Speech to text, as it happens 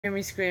Hear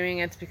me screaming,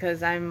 it's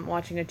because I'm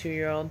watching a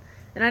 2-year-old.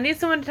 And I need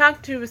someone to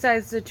talk to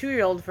besides the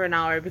 2-year-old for an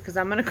hour because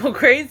I'm gonna go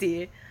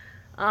crazy.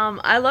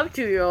 I love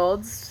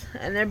 2-year-olds,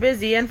 and they're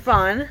busy and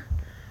fun,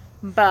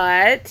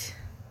 but...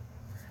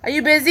 Are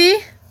you busy?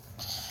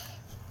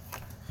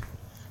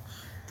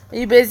 Are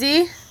you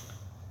busy?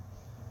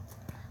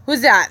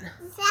 Who's that?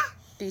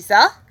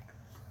 Disa?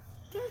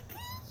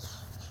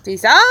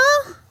 Disa?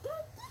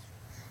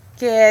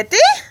 Kitty?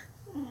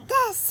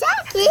 Disa,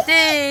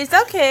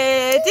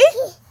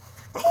 Kitty?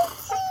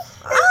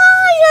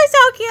 Oh, you're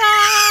so cute!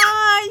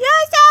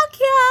 You're so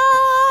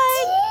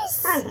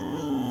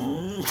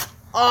cute!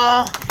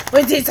 Oh,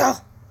 where's Diesel?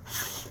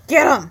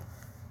 Get him!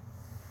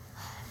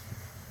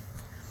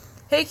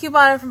 Hey,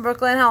 Coupon from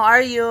Brooklyn, how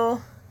are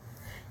you?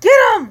 Get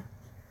him!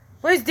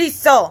 Where's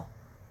Diesel?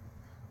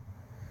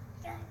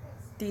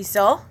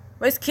 Diesel?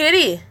 Where's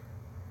Kitty?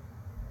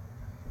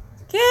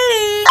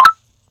 Kitty!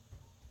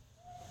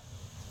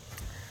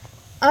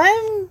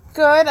 I'm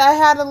good. I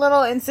had a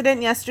little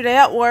incident yesterday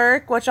at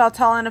work, which I'll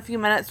tell in a few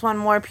minutes when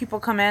more people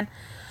come in.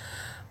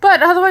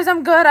 But otherwise,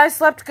 I'm good. I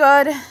slept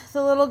good.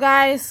 The little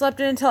guy slept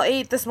in until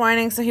 8 this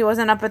morning, so he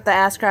wasn't up at the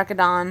ass crack of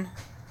dawn.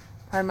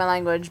 Pardon my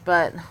language,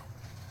 but...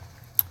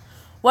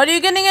 What are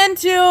you getting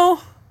into?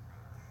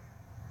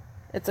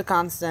 It's a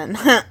constant.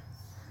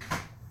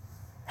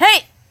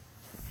 Hey!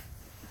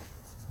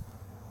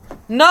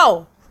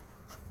 No!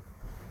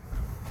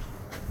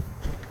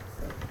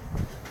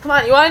 Come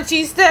on, you want a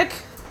cheese stick?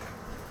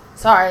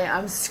 Sorry,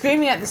 I'm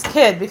screaming at this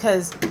kid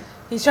because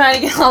he's trying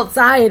to get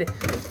outside.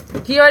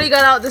 He already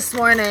got out this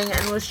morning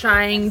and was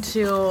trying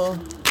to...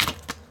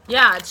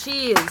 Yeah,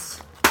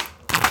 cheese.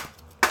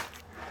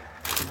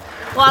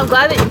 Well, I'm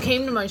glad that you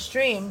came to my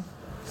stream.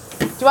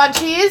 Do you want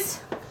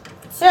cheese?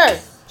 Here,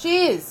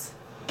 cheese.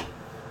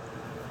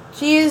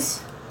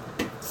 Cheese.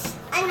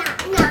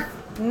 No.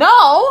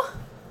 No?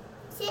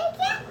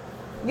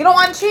 You don't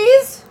want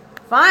cheese?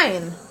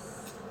 Fine.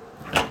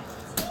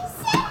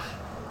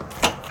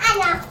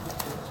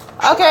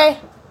 Okay.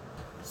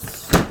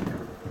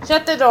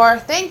 Shut the door.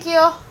 Thank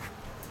you.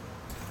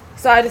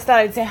 So I just thought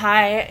I'd say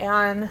hi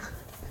and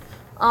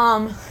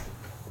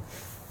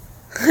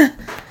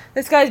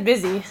this guy's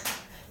busy.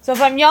 So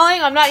if I'm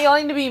yelling, I'm not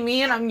yelling to be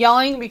mean. I'm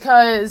yelling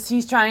because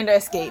he's trying to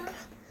escape.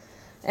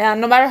 And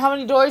no matter how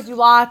many doors you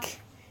lock,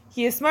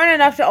 he is smart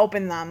enough to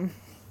open them.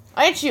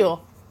 Aren't you?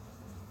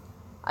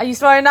 Are you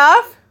smart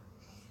enough?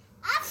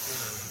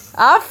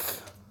 Up?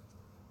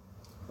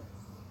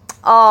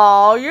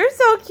 Oh, you're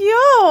so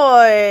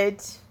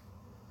cute.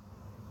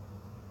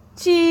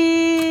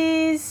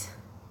 Cheese.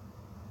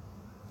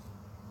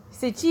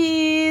 Say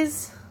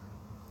cheese.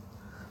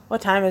 What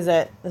time is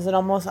it? Is it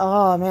almost...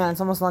 Oh, man, it's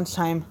almost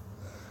lunchtime.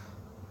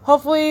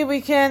 Hopefully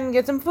we can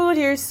get some food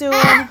here soon.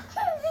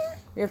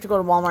 We have to go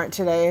to Walmart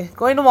today.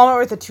 Going to Walmart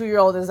with a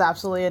 2-year-old is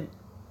absolutely a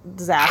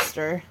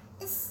disaster.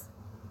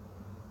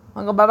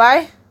 Wanna go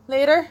bye-bye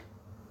later?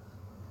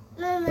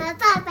 Mama,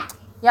 Papa.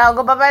 Yeah, I'll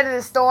go bye-bye to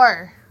the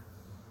store.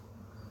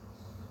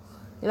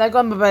 You like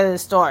going bye-bye to the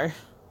store.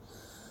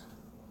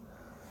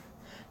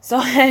 So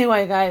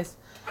anyway, guys,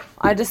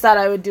 I just thought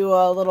I would do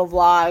a little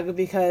vlog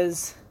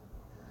because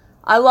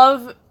I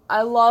love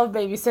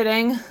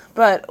babysitting,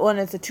 but when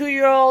it's a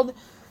 2-year-old,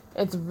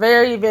 it's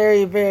very,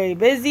 very, very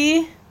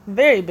busy.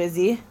 Very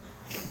busy.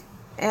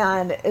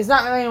 And it's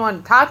not really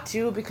anyone to talk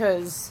to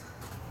because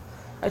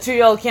a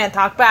 2-year-old can't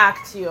talk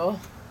back to you.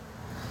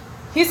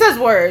 He says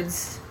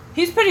words.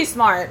 He's pretty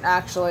smart,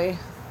 actually.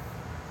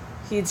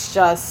 He's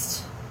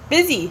just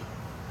busy.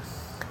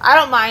 I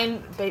don't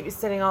mind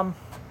babysitting him.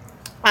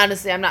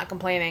 Honestly, I'm not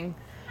complaining.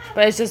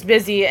 But it's just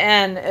busy,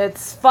 and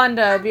it's fun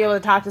to be able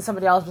to talk to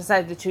somebody else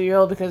besides the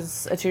 2-year-old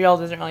because a 2-year-old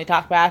doesn't really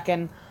talk back,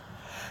 and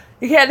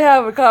you can't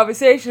have a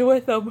conversation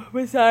with them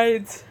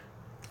besides,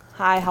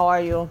 hi, how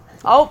are you?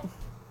 Oh,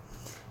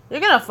 you're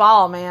gonna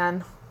fall,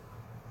 man.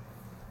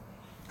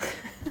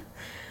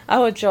 I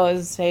would show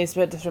his face,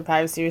 but just for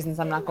privacy reasons,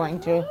 I'm not going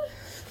to.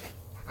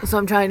 So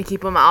I'm trying to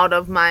keep him out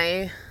of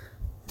my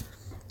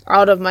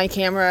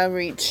camera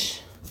reach.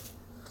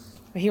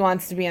 But he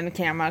wants to be in the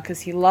camera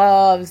because he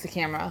loves the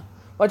camera.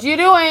 What are you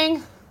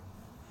doing?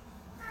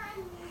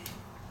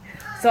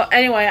 So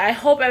anyway, I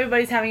hope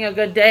everybody's having a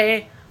good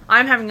day.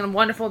 I'm having a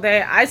wonderful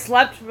day. I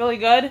slept really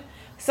good.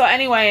 So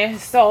anyway,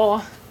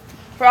 so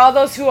for all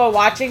those who are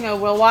watching or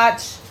will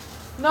watch,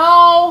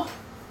 no,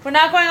 we're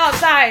not going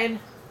outside.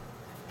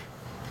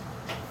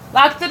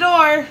 Lock the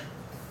door.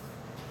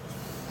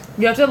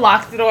 You have to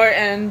lock the door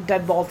and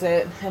deadbolt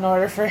it in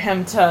order for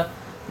him to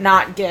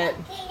not get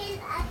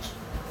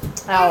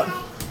out.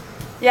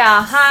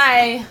 Yeah,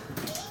 hi.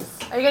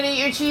 Are you gonna eat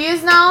your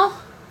cheese now?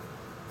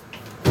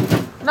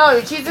 No,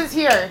 your cheese is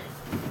here.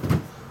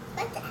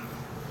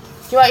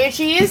 Do you want your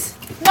cheese?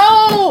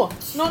 No!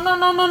 No, no,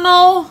 no, no,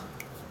 no.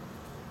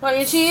 Want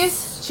your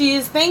cheese?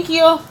 Cheese, thank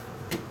you.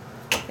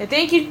 Yeah,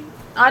 thank you,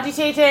 Auntie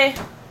Tay.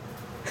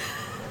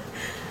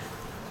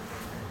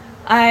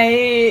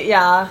 I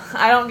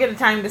don't get a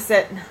time to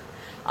sit.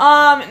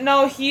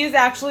 No, he's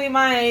actually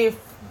my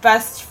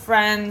best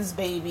friend's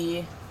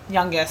baby,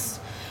 youngest.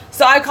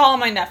 So I call him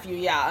my nephew,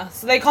 yeah.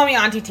 So they call me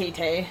Auntie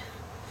Tay-Tay.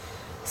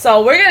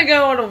 So we're going to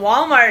go to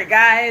Walmart,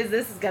 guys.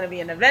 This is going to be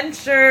an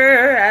adventure,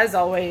 as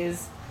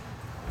always.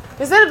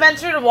 Because an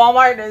adventure to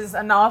Walmart is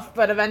enough,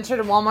 but adventure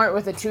to Walmart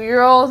with a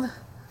 2-year-old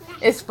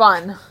is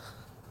fun.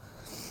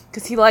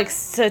 Because he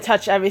likes to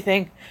touch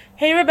everything.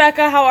 Hey,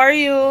 Rebecca, how are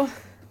you?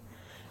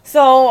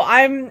 So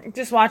I'm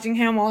just watching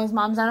him while his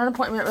mom's on an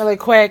appointment really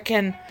quick.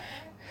 And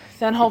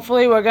then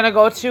hopefully we're going to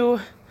go to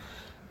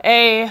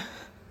a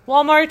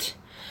Walmart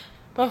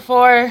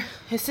before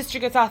his sister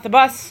gets off the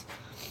bus.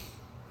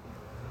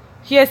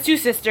 He has 2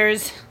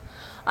 sisters.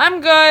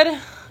 I'm good.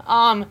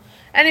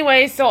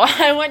 Anyway, so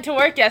I went to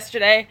work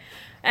yesterday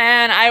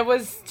and I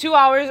was 2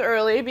 hours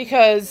early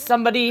because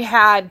somebody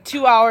had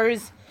 2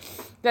 hours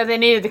that they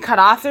needed to cut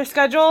off their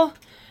schedule.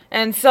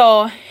 And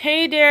so,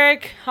 hey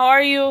Derek, how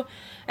are you?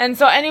 And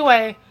so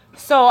anyway,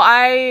 so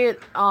I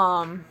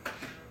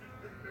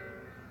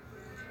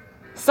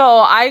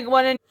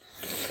went in.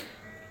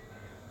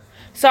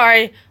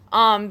 Sorry,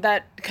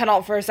 that cut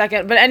out for a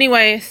second. But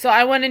anyway, so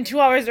I went in 2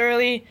 hours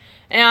early,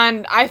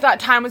 and I thought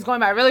time was going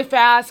by really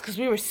fast because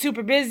we were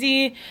super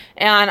busy,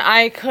 and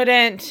I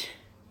couldn't,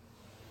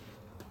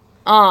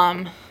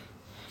 I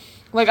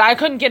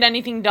couldn't get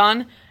anything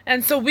done.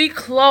 And so we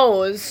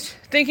closed,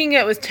 thinking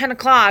it was 10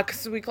 o'clock,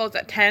 so we closed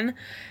at 10,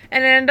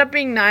 and it ended up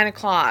being 9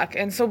 o'clock.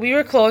 And so we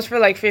were closed for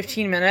like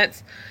 15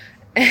 minutes,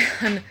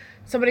 and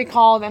somebody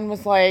called and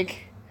was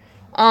like,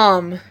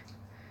 are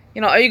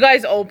you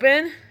guys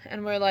open?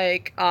 And we're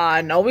like,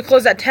 no, we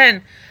closed at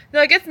 10.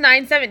 They're like, it's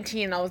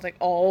 9:17. I was like,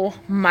 oh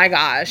my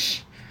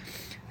gosh.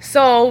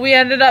 So we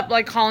ended up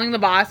like calling the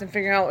boss and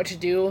figuring out what to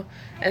do,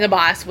 and the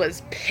boss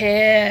was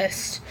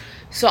pissed.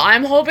 So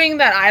I'm hoping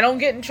that I don't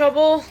get in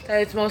trouble,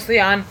 that it's mostly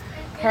on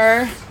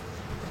her.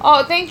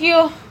 Oh, thank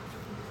you.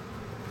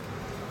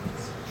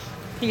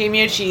 He gave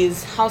me a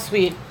cheese. How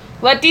sweet.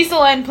 Let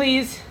Diesel in,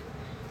 please.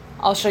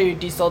 I'll show you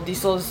Diesel.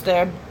 Diesel's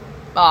there.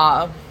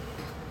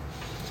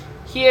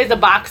 He is a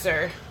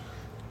boxer.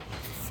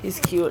 He's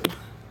cute.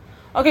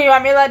 Okay, you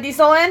want me to let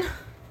Diesel in?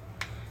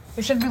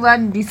 We shouldn't be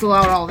letting Diesel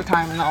out all the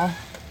time, though.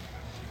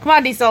 Come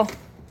on, Diesel.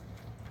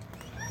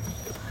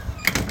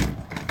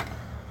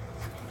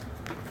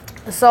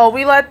 So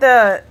we locked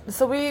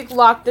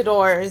the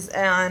doors,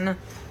 and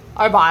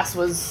our boss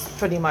was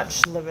pretty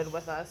much livid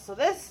with us. So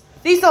this,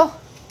 Diesel.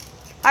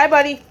 Hi,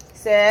 buddy.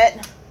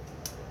 Sit.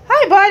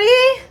 Hi,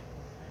 buddy.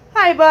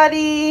 Hi,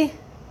 buddy.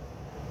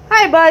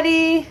 Hi,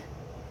 buddy.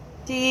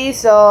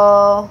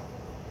 Diesel.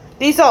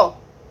 Diesel.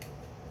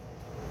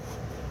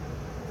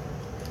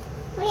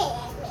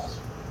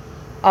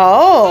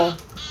 Oh.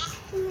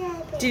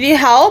 Did you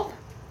help?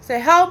 Say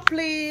help,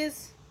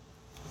 please.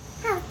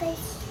 Help,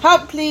 please.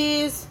 Help,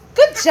 please.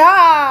 Good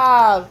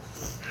job.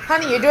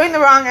 Honey, you're doing the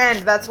wrong end.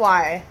 That's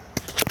why.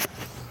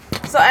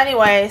 So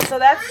anyway, so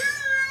that's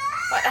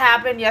what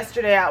happened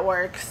yesterday at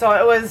work. So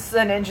it was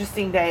an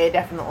interesting day,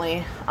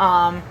 definitely.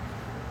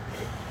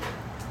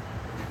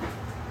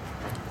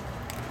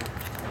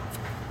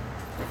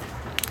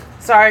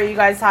 Sorry, you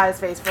guys saw his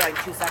face for like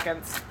 2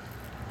 seconds.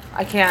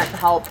 I can't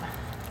help.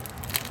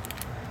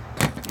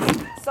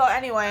 So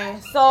anyway,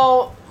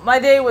 so my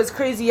day was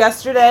crazy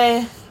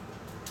yesterday.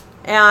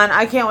 And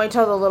I can't wait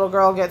till the little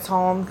girl gets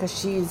home because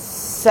she's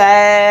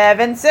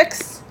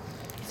 6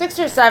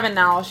 or 7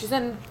 now. She's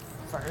in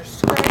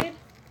 1st grade.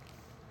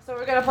 So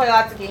we're going to play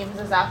lots of games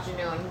this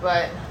afternoon.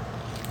 But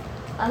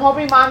I'm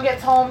hoping Mom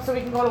gets home so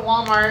we can go to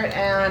Walmart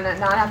and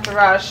not have to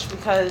rush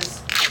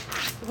because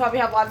we probably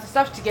have lots of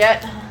stuff to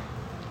get.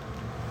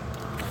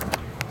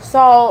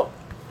 So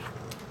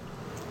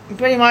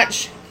pretty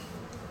much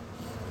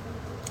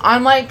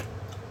I'm like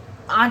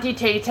Auntie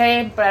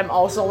Tay-Tay, but I'm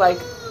also like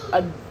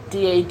a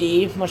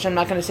DAD, which I'm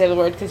not going to say the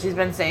word because he's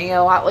been saying it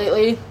a lot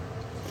lately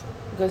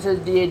because his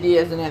DAD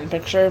isn't in the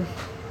picture.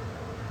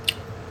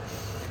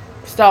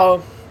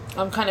 So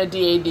I'm kind of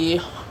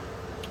DAD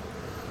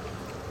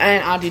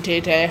and Auntie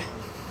Tay-Tay.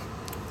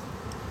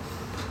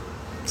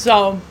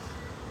 So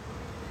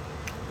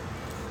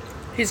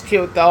he's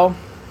cute though.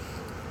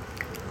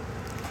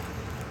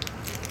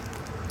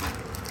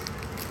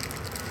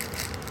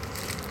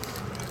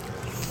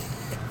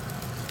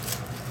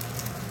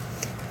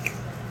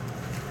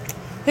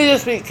 He's a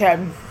sweet kid.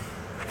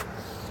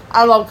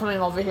 I love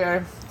coming over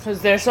here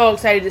because they're so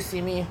excited to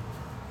see me.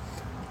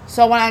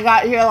 So when I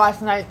got here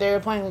last night, they were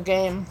playing a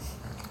game.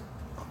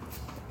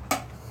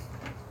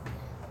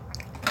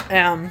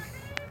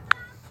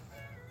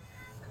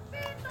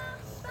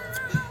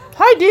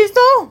 Hi,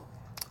 Diesel.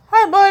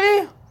 Hi,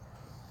 buddy.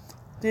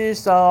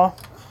 Diesel.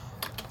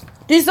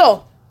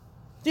 Diesel.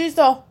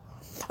 Diesel.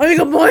 Are you a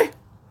good boy?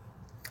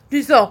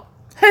 Diesel.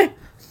 Hey.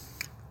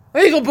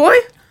 Are you a good boy?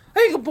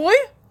 Are you a good boy?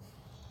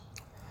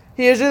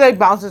 He usually like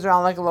bounces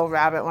around like a little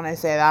rabbit when I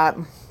say that.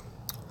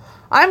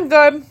 I'm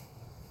good.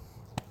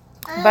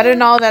 Better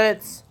know that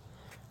it's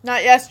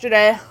not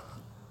yesterday.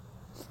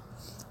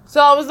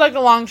 So it was like a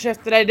long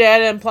shift that I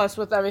did, and plus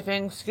with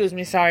everything, excuse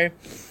me, sorry,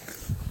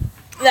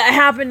 that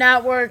happened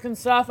at work and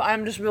stuff,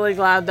 I'm just really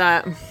glad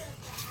that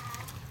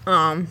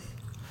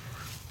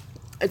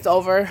it's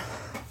over.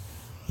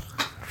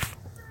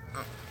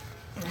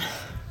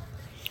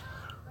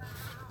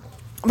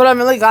 But I'm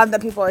really glad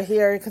that people are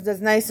here because it's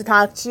nice to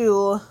talk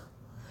to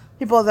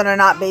people that are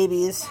not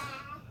babies.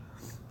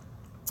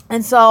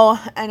 And so,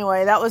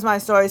 anyway, that was my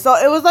story. So,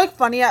 it was, like,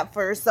 funny at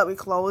first that we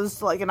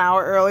closed, like, an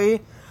hour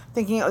early,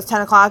 thinking it was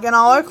 10 o'clock. And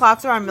all our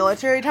clocks are on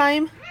military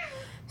time.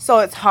 So,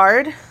 it's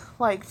hard,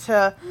 like,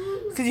 to,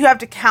 because you have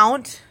to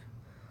count,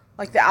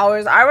 like, the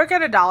hours. I work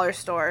at a dollar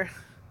store,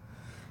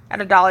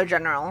 at a Dollar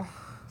General.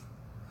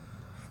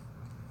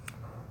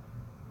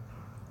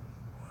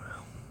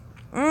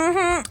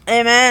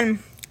 Amen.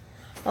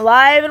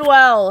 Alive and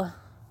well.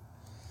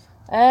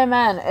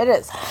 Amen. It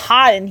is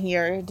hot in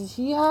here. Does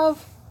he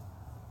have...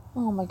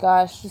 Oh my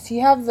gosh. Does he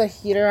have the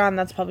heater on?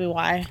 That's probably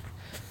why.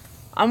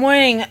 I'm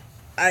wearing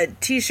a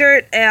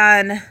t-shirt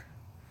and...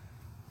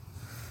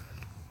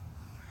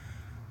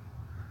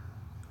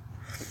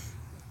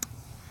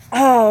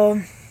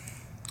 Oh.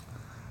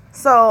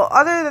 So,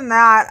 other than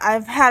that,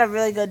 I've had a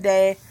really good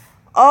day.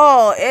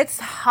 Oh, it's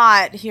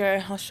hot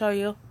here. I'll show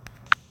you.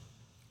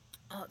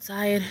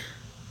 Outside.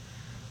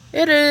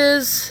 It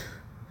is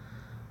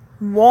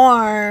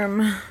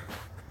warm. I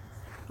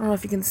don't know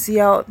if you can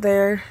see out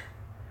there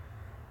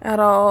at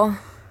all.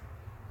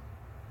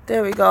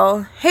 There we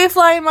go. Hey,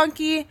 flying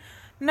monkey.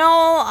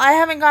 No, I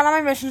haven't gone on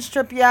my mission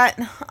trip yet.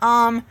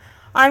 I'm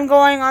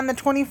going on the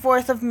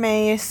 24th of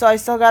May, so I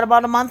still got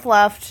about a month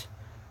left.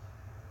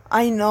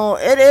 I know,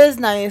 it is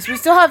nice. We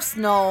still have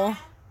snow.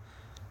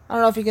 I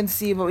don't know if you can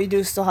see, but we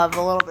do still have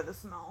a little bit of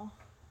snow.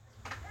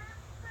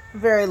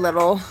 Very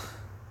little.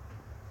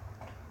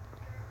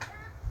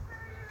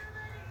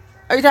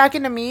 Are you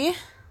talking to me?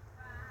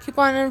 Keep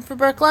on in for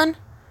Brooklyn?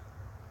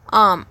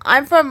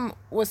 I'm from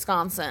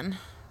Wisconsin.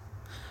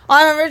 Well,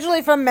 I'm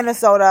originally from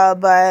Minnesota,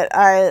 but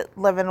I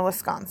live in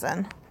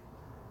Wisconsin.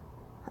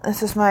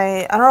 This is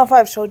my... I don't know if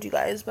I've showed you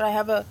guys, but I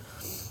have a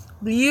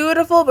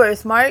beautiful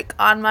birthmark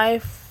on my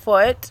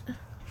foot.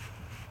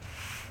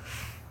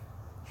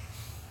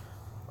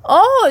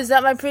 Oh, is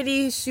that my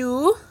pretty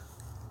shoe?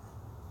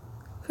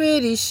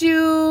 Pretty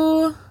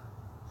shoe.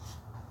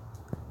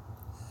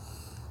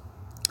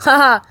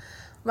 Haha.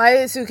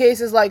 My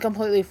suitcase is like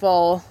completely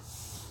full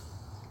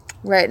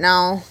right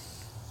now.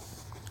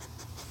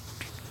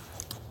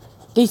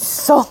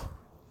 Diesel.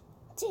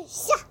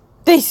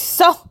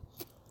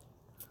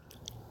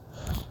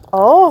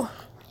 Oh.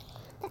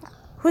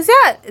 Who's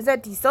that? Is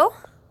that Diesel?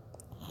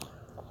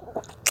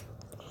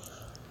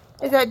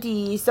 Is that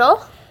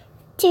Diesel?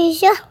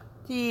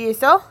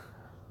 Diesel.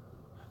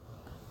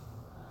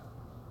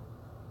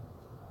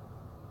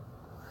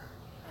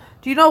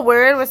 Do you know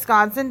where in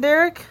Wisconsin,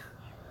 Derek?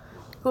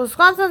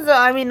 Wisconsin's,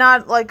 I mean,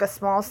 not like a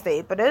small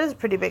state, but it is a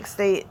pretty big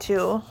state,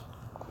 too.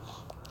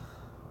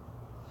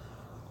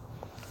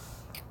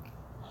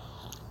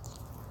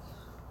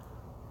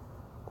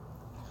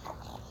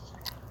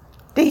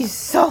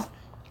 Diesel.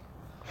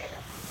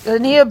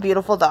 Isn't he a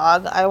beautiful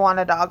dog? I want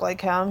a dog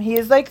like him. He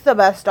is, like, the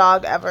best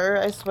dog ever,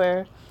 I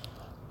swear.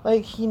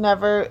 Like, he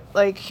never,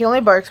 like, he only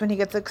barks when he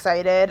gets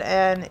excited,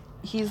 and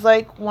he's,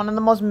 like, one of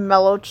the most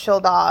mellow, chill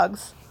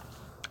dogs.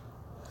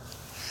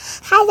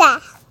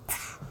 Hiya.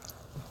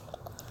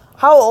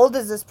 How old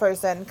is this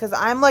person? Because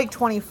I'm, like,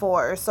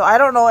 24, so I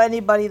don't know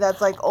anybody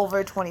that's, like,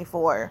 over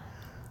 24.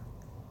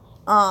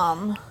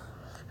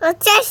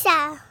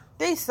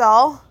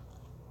 Diesel.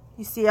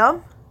 You see him?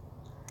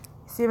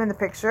 You see him in the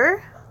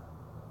picture?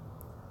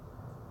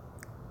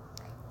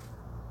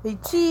 Say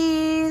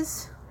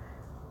cheese.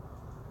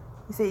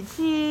 You say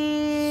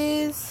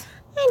cheese.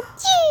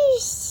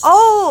 Cheese.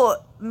 Oh,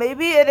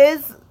 maybe it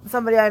is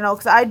somebody I know,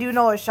 because I do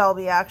know a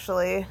Shelby,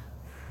 actually.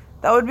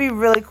 That would be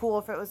really cool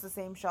if it was the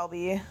same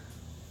Shelby.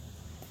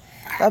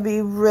 That'd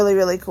be really,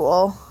 really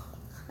cool,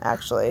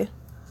 actually.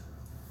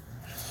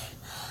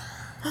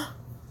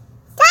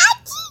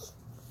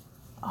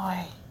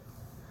 Oh,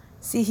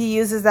 see, he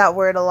uses that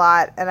word a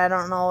lot, and I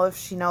don't know if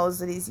she knows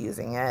that he's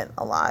using it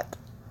a lot.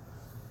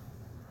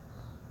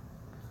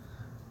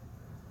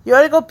 You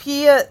ought to go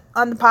pee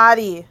on the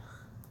potty.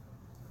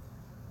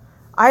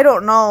 I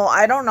don't know.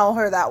 I don't know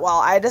her that well.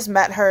 I just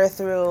met her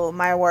through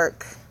my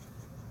work.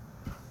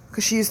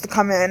 Because she used to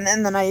come in,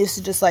 and then I used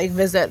to just, like,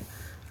 visit.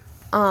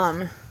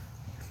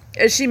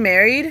 Is she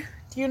married?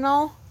 Do you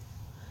know?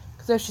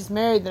 Because if she's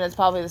married, then it's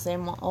probably the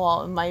same one.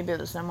 Well, it might be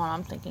the same one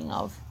I'm thinking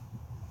of.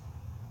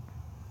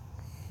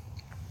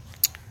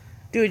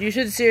 Dude, you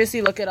should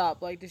seriously look it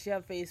up. Like, does she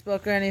have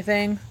Facebook or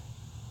anything?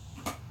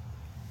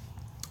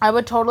 I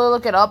would totally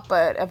look it up,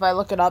 but if I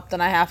look it up,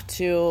 then I have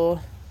to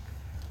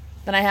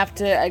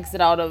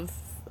exit out of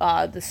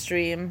the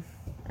stream,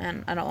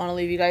 and I don't want to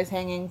leave you guys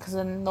hanging, because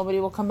then nobody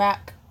will come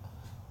back.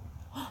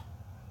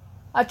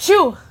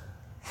 Achoo!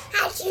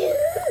 Achoo.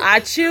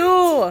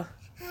 Achoo!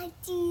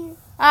 Achoo.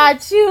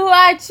 Achoo!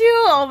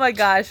 Achoo! Oh my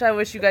gosh, I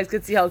wish you guys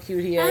could see how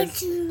cute he is.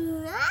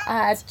 Achoo.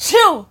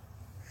 Achoo!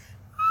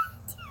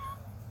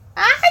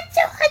 Achoo!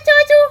 Achoo!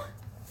 Achoo!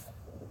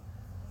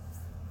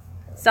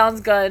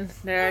 Sounds good,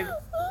 Derek.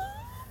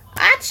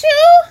 Achoo!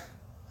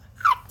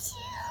 Achoo!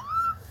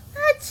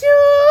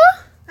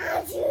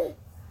 Achoo.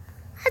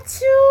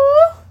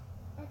 Achoo!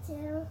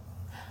 Achoo.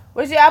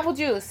 Where's your apple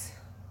juice?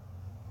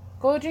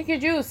 Go drink your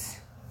juice.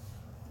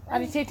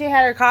 Auntie Tay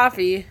had her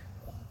coffee.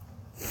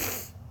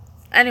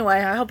 Anyway,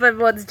 I hope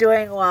everyone's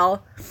doing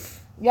well.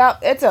 Yep,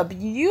 it's a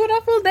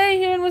beautiful day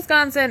here in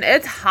Wisconsin.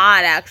 It's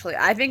hot, actually.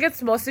 I think it's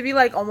supposed to be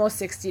like almost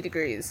 60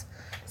 degrees.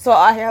 So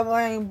I am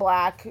wearing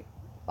black,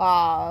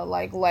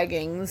 like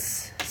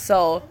leggings.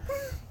 So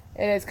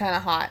it is kind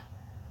of hot.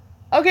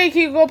 Okay,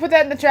 can you go put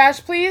that in the trash,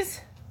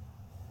 please?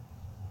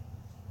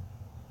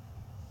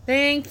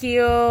 Thank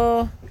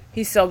you.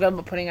 He's so good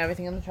about putting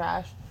everything in the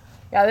trash.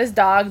 Yeah, this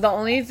dog, the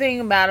only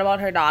thing bad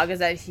about her dog is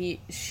that he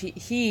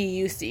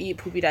used to eat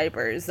poopy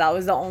diapers. That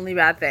was the only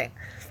bad thing.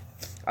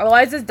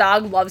 Otherwise, this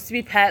dog loves to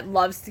be pet,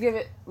 loves to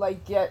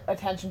get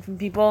attention from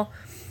people.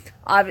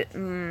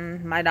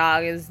 My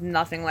dog is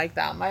nothing like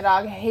that. My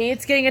dog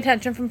hates getting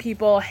attention from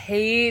people,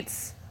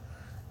 hates,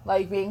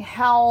 like, being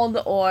held,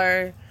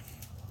 or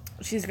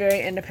she's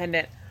very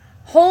independent.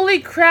 Holy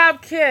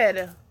crap,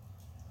 kid!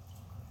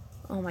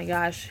 Oh my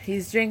gosh,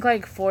 he's drank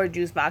like 4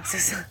 juice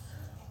boxes.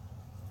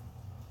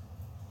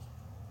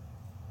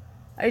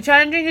 Are you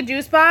trying to drink a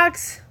juice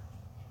box?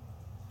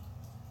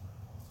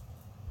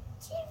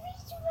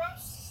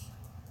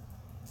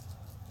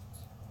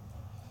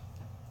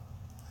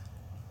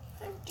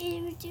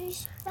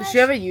 Does she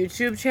have a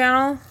YouTube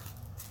channel?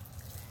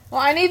 Well,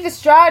 I need the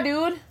straw,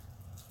 dude.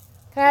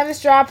 Can I have the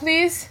straw,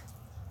 please?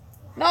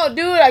 No,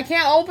 dude, I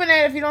can't open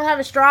it if you don't have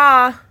a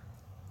straw.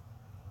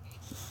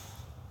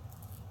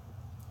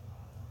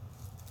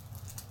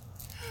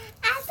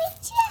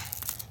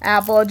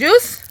 Apple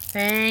juice?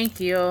 Thank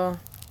you.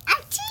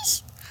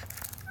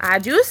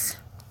 Juice?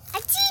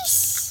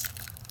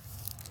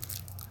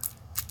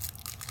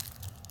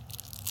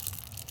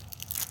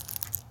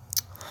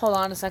 Hold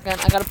on a second.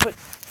 I gotta put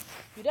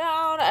you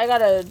down. I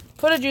gotta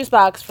put a juice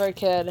box for a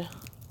kid.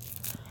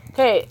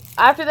 Okay,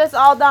 after this,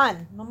 all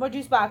done. No more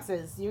juice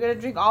boxes. You're gonna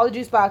drink all the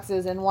juice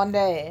boxes in one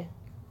day.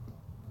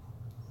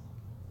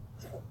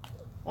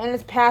 And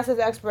it's past its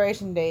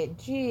expiration date.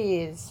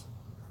 Jeez.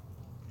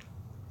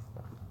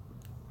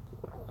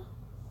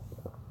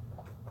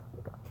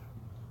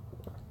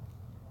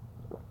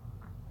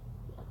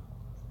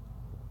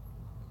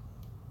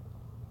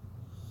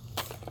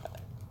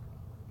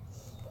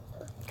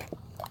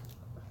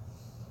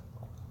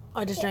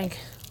 I just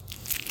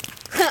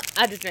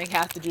drank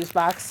half the juice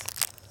box.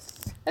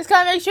 Just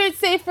gotta make sure it's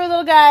safe for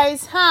little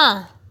guys,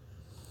 huh?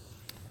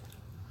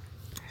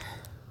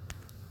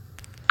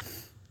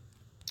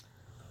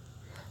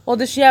 Well,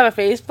 does she have a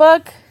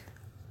Facebook?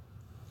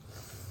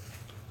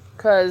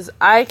 Cause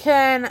I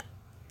can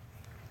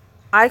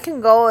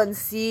go and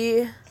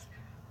see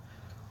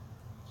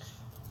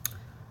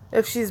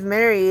if she's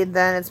married.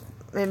 Then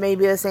it may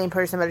be the same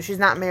person, but if she's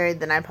not married,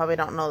 then I probably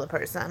don't know the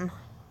person.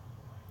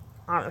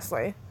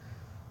 Honestly.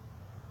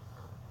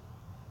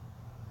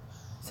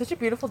 Such a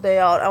beautiful day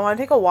out. I want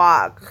to take a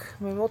walk.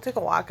 Maybe we'll take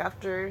a walk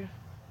after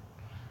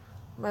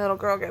my little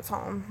girl gets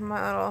home.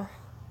 I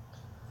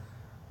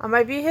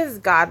might be his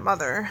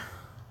godmother.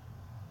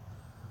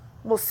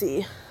 We'll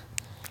see.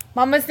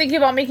 Mama's thinking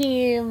about making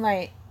you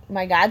my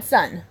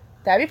godson.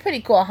 That'd be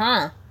pretty cool,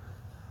 huh? Are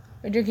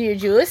you drinking your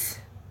juice?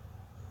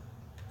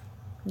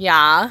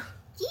 Yeah.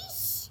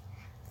 Juice?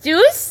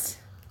 Juice?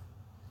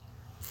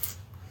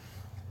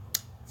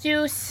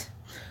 Juice.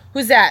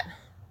 Who's that?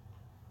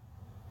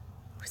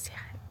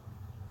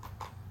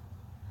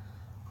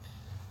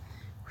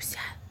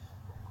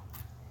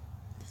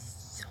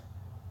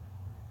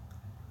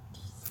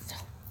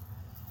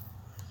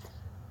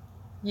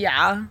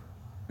 Yeah.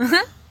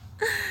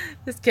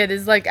 This kid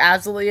is like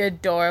absolutely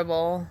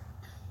adorable.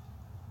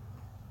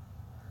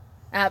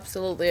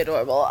 Absolutely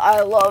adorable.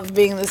 I love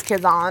being this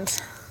kid's aunt.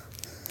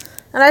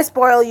 And I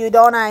spoil you,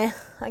 don't I?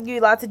 I give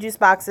you lots of juice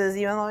boxes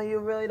even though you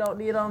really don't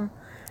need them.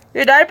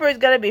 Your diaper is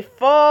gonna be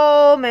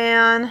full,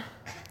 man.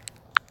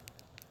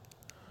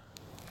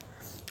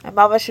 And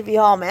Baba should be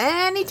home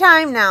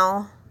anytime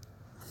now.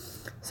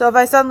 So if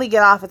I suddenly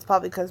get off, it's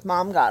probably because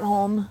Mom got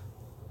home.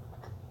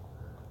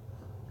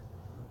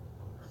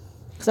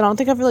 Because I don't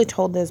think I've really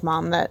told his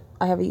mom that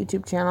I have a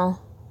YouTube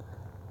channel.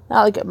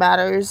 Not like it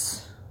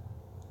matters.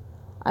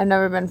 I've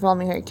never been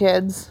filming her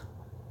kids.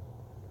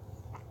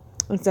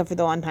 Except for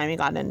the one time he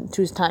got in,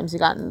 2 times he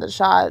got in the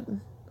shot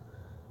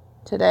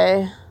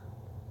today.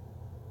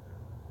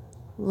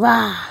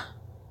 Rah!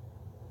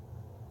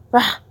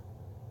 Rah!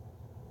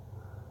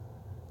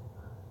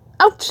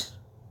 Ouch!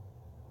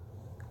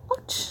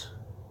 Ouch!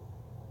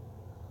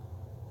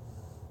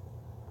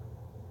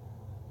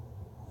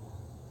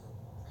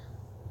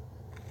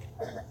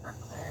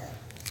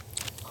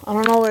 I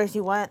don't know where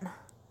he went.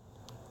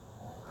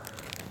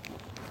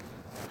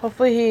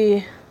 Hopefully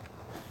he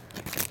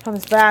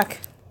comes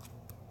back.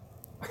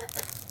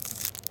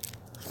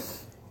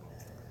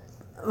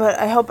 But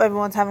I hope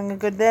everyone's having a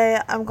good day.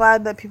 I'm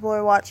glad that people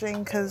are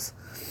watching because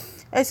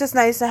it's just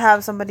nice to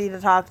have somebody to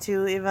talk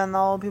to, even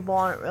though people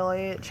aren't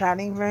really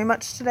chatting very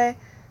much today.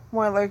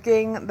 More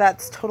lurking.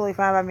 That's totally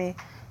fine by me.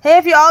 Hey,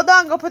 if you're all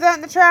done, go put that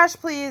in the trash,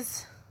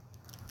 please.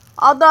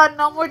 All done.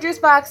 No more juice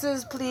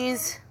boxes,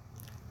 please.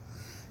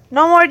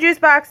 No more juice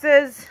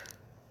boxes.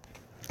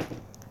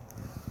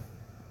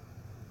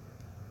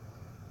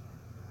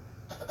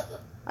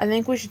 I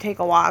think we should take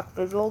a walk,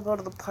 but we'll go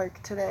to the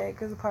park today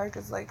because the park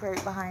is like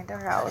right behind our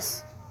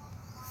house.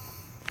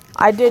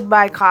 I did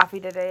buy coffee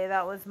today.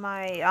 That was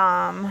my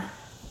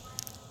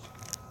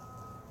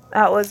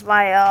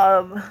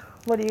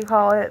what do you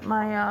call it?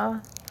 My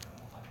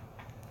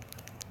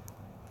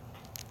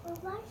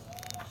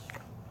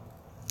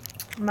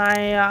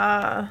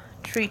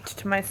treat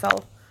to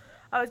myself.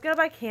 I was gonna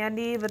buy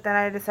candy, but then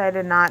I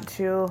decided not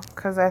to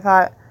because I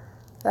thought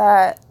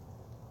that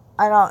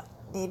I don't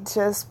need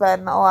to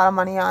spend a lot of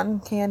money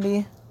on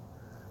candy.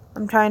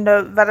 I'm trying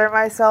to better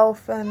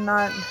myself and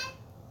not...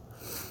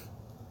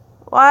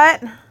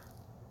 What?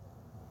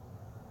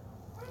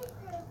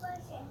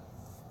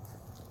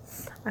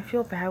 I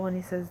feel bad when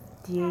he says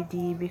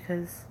DAD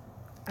because,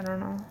 I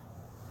don't know.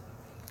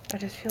 I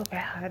just feel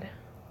bad.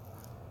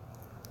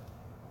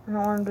 I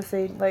don't want him to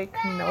say, like,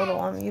 no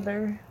to him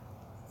either.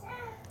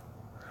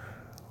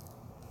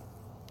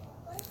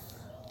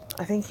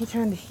 I think he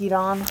turned the heat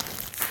on.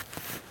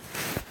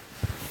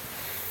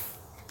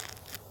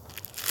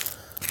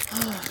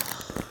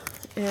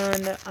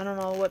 And I don't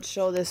know what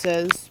show this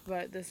is,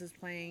 but this is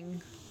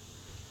playing.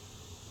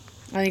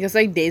 I think it's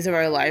like Days of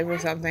Our Life or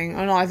something.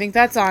 Oh no, I think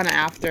that's on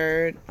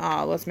after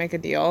Let's Make a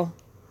Deal.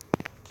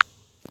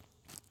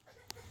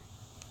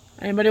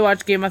 Anybody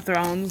watch Game of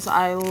Thrones?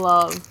 I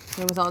love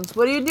Game of Thrones.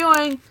 What are you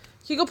doing? Can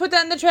you go put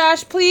that in the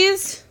trash,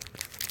 please?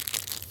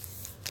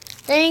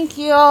 Thank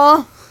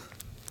you.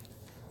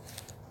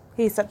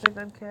 He's such a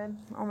good kid.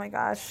 Oh my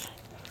gosh.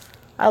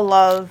 I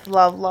love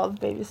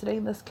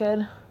babysitting this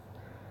kid.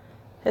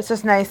 It's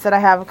just nice that I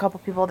have a couple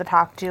people to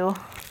talk to.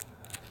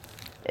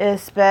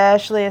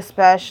 Especially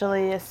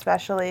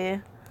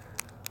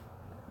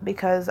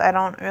because I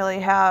don't really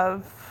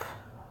have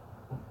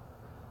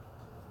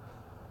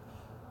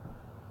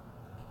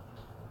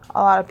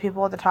a lot of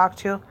people to talk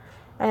to.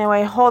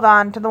 Anyway, hold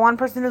on. To the one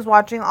person who's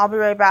watching, I'll be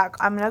right back.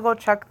 I'm going to go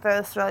check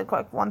this really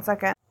quick. 1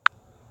 second.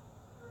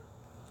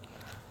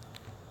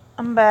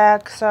 I'm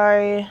back.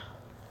 Sorry.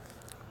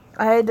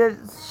 I had to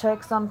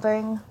check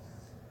something.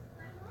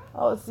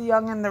 Oh, it's The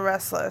Young and the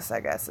Restless, I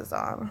guess, is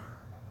on.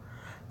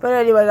 But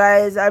anyway,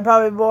 guys, I'm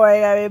probably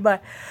boring. I mean,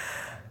 but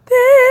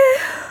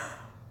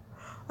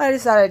I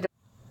decided to.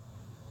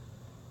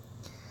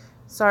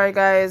 Sorry,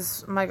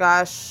 guys. My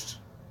gosh.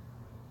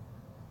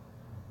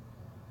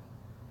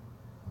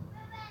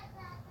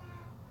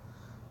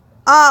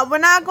 We're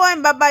not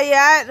going bye-bye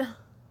yet.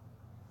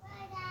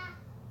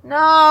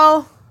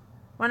 No.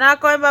 We're not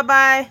going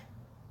bye-bye.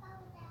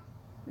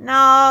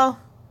 No.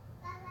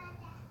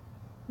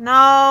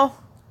 No.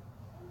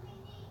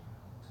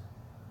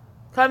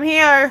 Come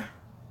here.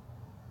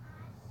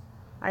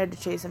 I had to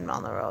chase him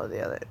down the road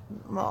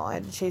I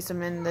had to chase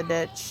him in the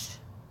ditch.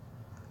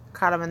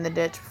 Caught him in the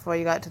ditch before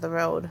he got to the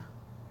road.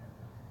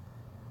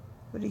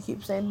 But he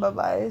keeps saying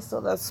bye-bye,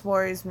 so that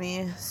worries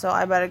me. So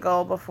I better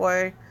go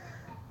before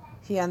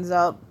he ends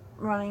up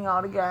running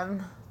out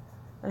again.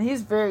 And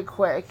he's very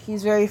quick.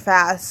 He's very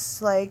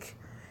fast. Like,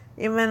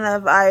 even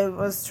if I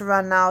was to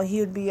run now, he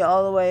would be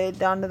all the way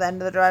down to the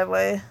end of the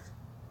driveway.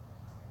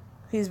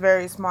 He's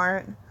very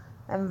smart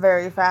and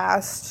very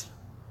fast.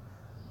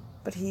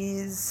 But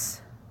he's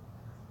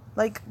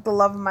like the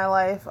love of my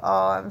life.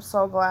 Oh, I'm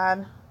so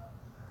glad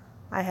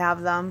I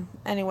have them.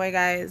 Anyway,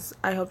 guys,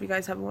 I hope you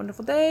guys have a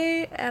wonderful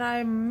day. And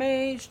I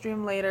may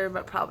stream later,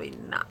 but probably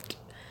not.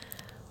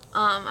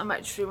 I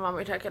might stream while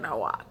we're taking a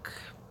walk.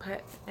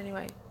 But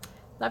anyway,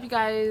 love you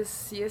guys.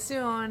 See you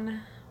soon.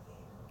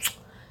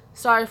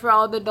 Sorry for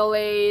all the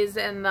delays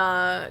and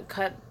the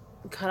cut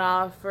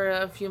off for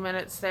a few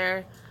minutes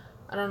there.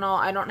 I don't know.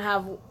 I don't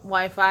have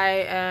Wi-Fi,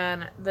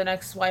 and the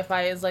next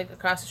Wi-Fi is like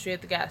across the street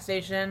at the gas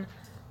station,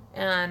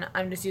 and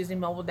I'm just using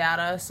mobile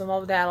data. So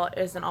mobile data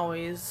isn't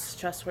always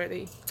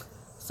trustworthy.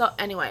 So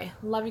anyway,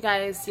 love you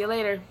guys. See you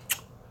later.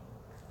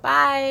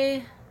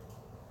 Bye.